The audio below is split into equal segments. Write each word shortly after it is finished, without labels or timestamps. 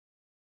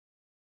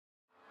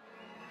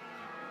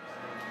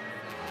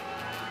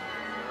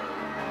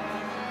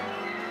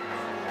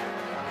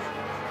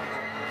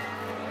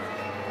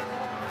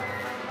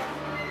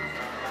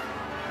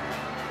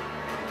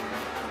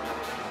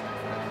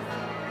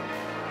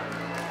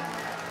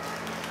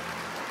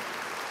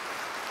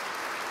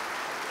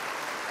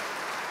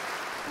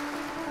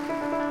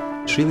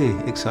It's really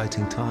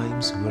exciting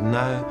times. We're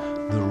now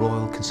the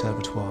Royal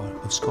Conservatoire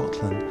of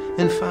Scotland.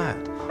 In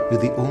fact,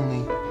 we're the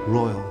only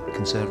Royal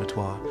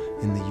Conservatoire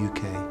in the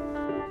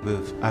UK.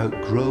 We've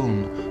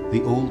outgrown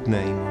the old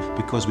name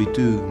because we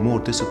do more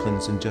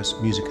disciplines than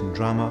just music and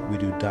drama. We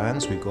do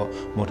dance, we've got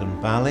modern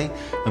ballet,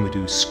 and we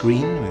do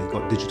screen, we've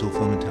got digital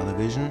film and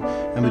television,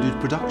 and we do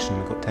production,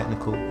 we've got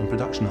technical and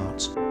production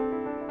arts.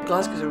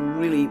 Glasgow's a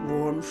really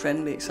warm,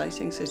 friendly,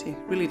 exciting city,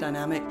 really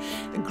dynamic,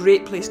 a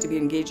great place to be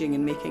engaging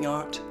in making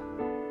art.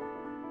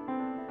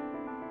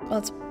 Well,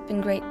 it's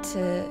been great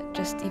to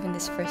just even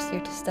this first year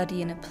to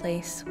study in a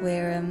place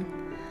where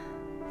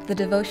the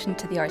devotion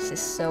to the arts is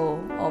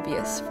so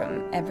obvious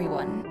from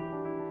everyone.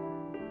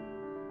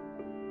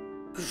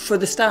 For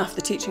the staff,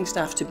 the teaching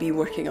staff, to be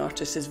working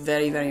artists is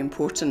very, very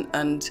important,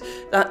 and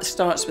that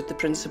starts with the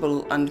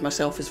principal and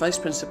myself as vice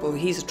principal.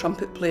 He's a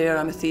trumpet player,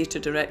 I'm a theatre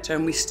director,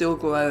 and we still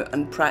go out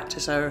and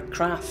practice our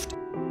craft.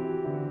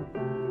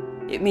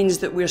 It means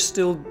that we're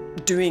still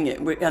doing it,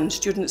 and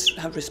students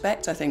have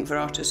respect, I think, for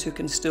artists who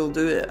can still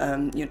do it.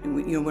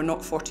 We're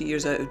not 40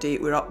 years out of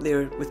date, we're up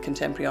there with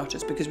contemporary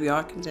artists because we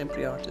are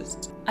contemporary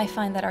artists. I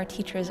find that our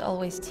teachers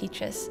always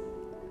teach us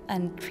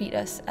and treat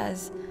us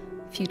as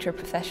future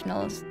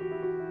professionals.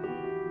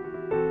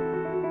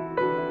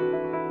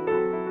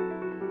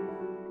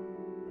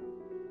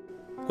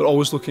 They're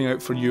always looking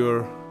out for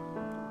your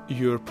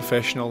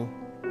professional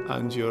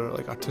and your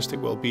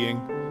artistic well-being.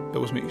 They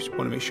always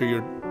want to make sure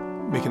you're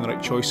making the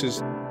right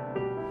choices.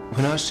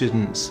 When our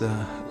students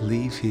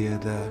leave here,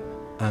 they're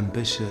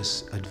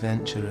ambitious,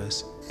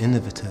 adventurous,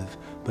 innovative,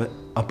 but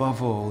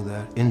above all,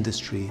 they're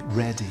industry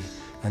ready,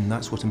 and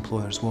that's what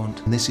employers want.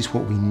 And this is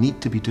what we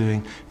need to be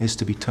doing, is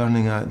to be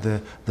turning out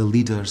the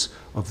leaders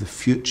of the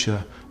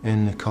future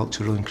in the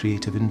cultural and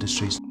creative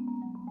industries.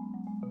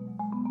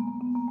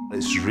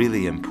 It's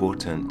really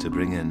important to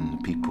bring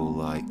in people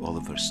like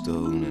Oliver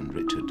Stone and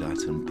Richard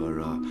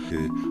Attenborough,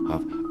 who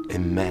have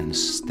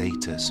immense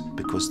status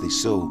because they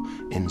so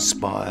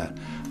inspire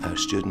our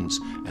students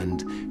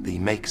and they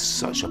make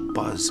such a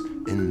buzz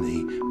in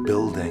the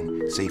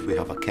building. Say if we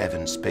have a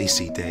Kevin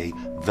Spacey day,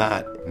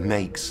 that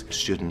makes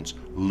students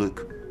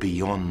look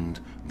beyond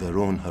their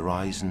own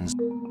horizons.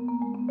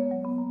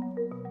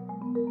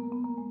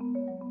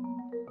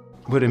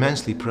 We're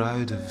immensely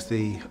proud of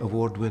the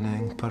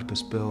award-winning,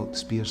 purpose-built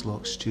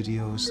Spierslock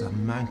Studios, the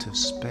amount of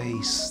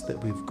space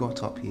that we've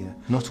got up here.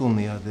 Not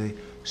only are the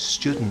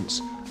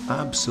students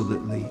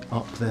absolutely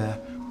up there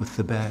with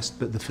the best,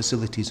 but the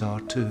facilities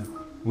are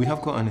too. We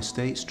have got an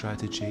estate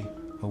strategy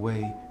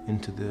away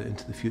into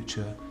the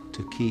future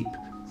to keep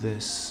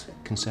this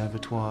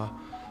conservatoire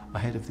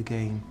ahead of the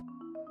game.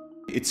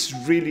 It's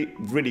really,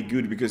 really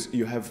good because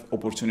you have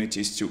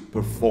opportunities to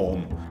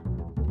perform.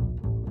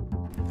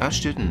 Our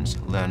students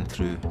learn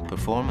through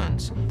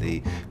performance.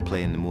 They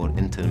play in the more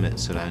intimate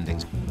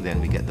surroundings.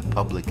 Then we get the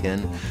public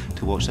in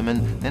to watch them,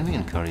 and then we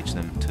encourage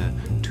them to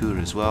tour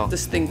as well.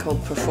 This thing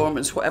called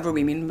performance, whatever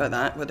we mean by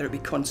that, whether it be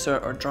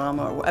concert or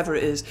drama or whatever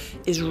it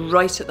is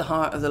right at the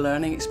heart of the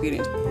learning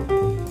experience.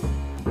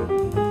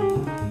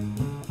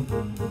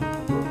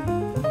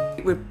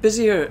 We're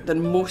busier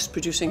than most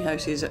producing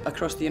houses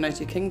across the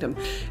United Kingdom.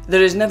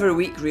 There is never a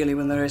week really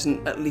when there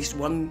isn't at least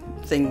one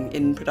thing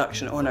in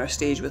production on our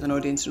stage with an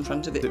audience in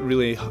front of it. It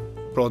really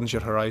broadens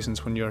your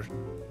horizons when you're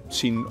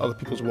seeing other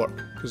people's work,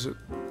 because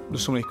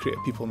there's so many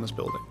creative people in this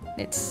building.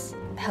 It's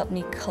helped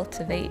me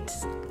cultivate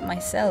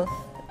myself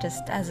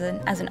just as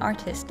an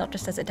artist, not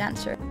just as a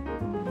dancer.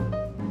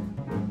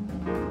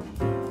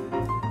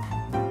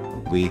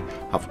 We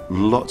have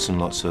lots and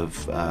lots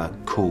of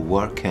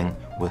co-working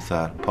with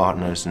our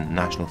partners in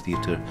National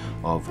Theatre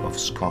of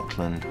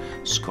Scotland,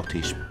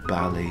 Scottish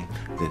Ballet,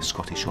 the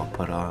Scottish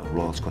Opera,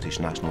 Royal Scottish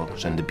National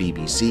Orchestra and the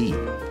BBC.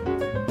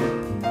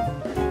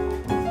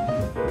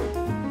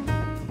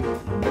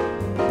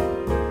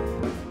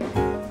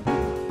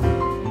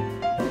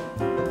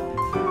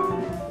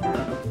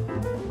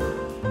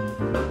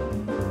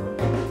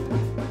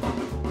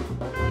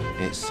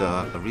 It's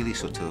a really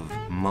sort of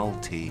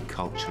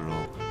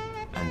multicultural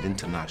and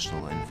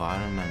international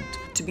environment.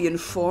 To be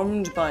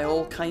informed by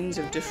all kinds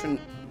of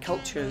different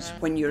cultures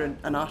when you're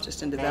an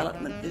artist in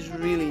development is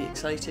really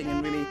exciting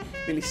and really,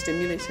 really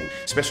stimulating.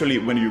 Especially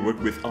when you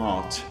work with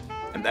art,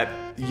 and that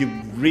you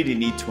really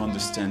need to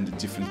understand the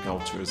different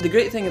cultures. The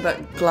great thing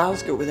about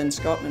Glasgow within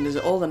Scotland is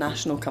that all the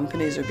national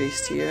companies are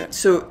based here,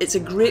 so it's a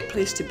great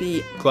place to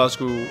be.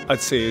 Glasgow,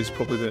 I'd say, is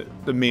probably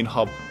the main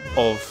hub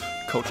of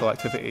cultural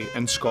activity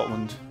in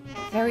Scotland.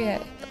 Very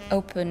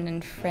open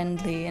and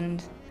friendly,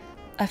 and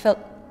I felt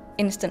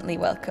instantly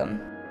welcome.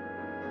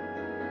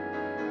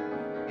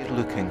 We're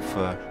looking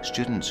for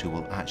students who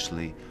will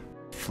actually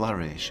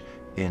flourish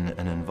in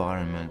an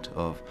environment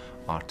of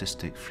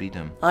artistic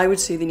freedom. I would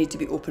say they need to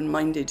be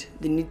open-minded.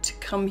 They need to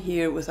come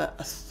here with a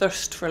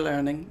thirst for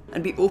learning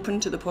and be open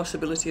to the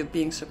possibility of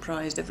being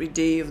surprised every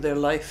day of their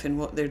life in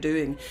what they're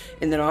doing,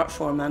 in their art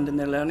form and in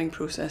their learning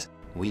process.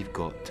 We've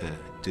got to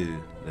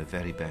do the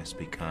very best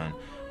we can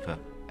for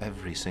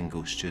every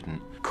single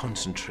student,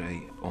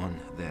 concentrate on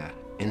their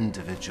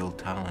individual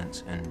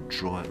talents and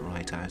draw it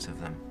right out of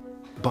them.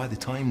 By the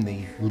time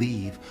they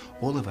leave,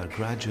 all of our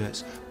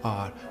graduates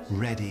are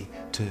ready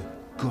to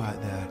go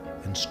out there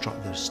and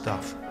strut their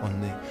stuff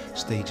on the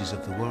stages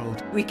of the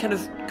world. We kind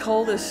of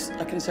call this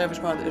a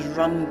conservatoire that is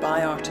run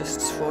by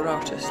artists for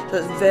artists. So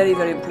it's very,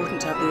 very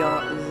important to have the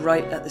art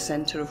right at the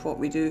centre of what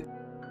we do.